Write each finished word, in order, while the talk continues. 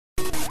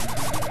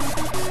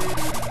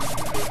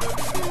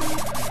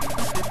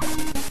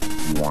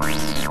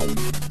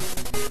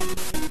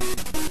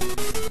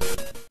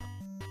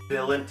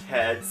Bill and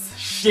Ted's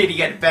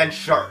Shitty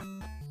Adventure.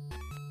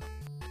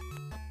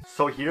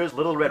 So here's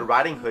Little Red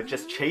Riding Hood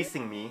just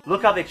chasing me.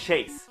 Look how they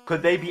chase.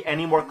 Could they be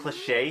any more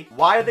cliche?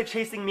 Why are they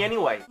chasing me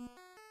anyway?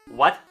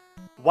 What?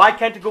 Why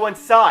can't it go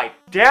inside?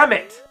 Damn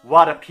it!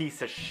 What a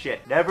piece of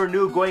shit. Never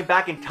knew going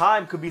back in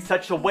time could be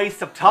such a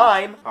waste of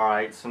time.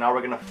 Alright, so now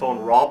we're gonna phone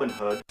Robin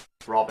Hood.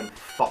 Robin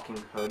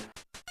fucking Hood.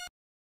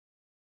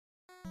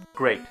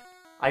 Great.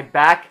 I'm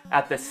back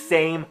at the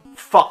same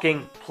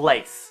fucking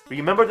place.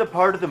 Remember the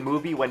part of the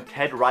movie when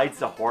Ted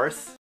rides a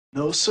horse?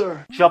 No,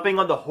 sir. Jumping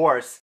on the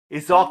horse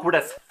is awkward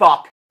as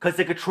fuck, cause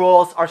the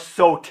controls are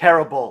so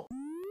terrible.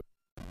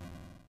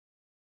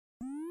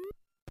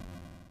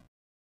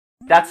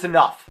 That's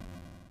enough.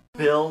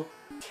 Bill,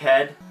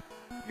 Ted,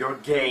 your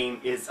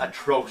game is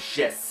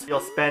atrocious. You'll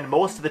spend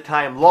most of the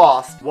time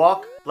lost,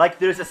 walk like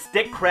there's a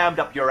stick crammed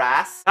up your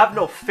ass, have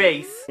no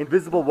face,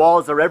 invisible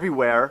walls are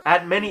everywhere.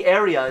 At many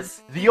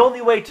areas, the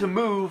only way to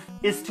move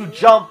is to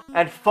jump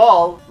and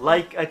fall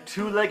like a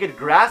two-legged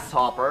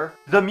grasshopper.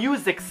 The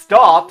music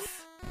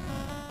stops.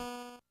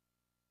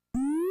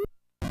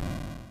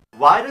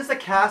 Why does a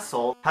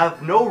castle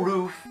have no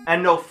roof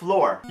and no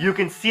floor? You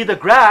can see the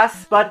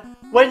grass, but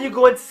when you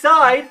go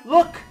inside,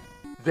 look!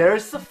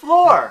 There's the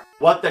floor!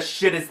 What the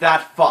shit is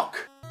that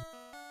fuck?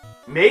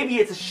 Maybe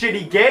it's a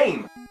shitty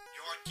game!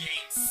 Your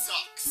game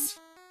sucks!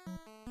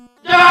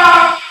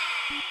 Yeah!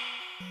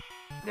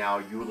 Now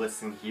you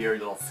listen here,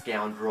 little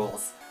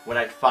scoundrels. When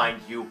I find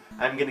you,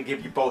 I'm gonna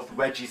give you both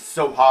wedgies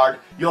so hard,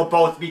 you'll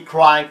both be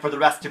crying for the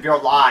rest of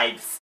your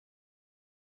lives!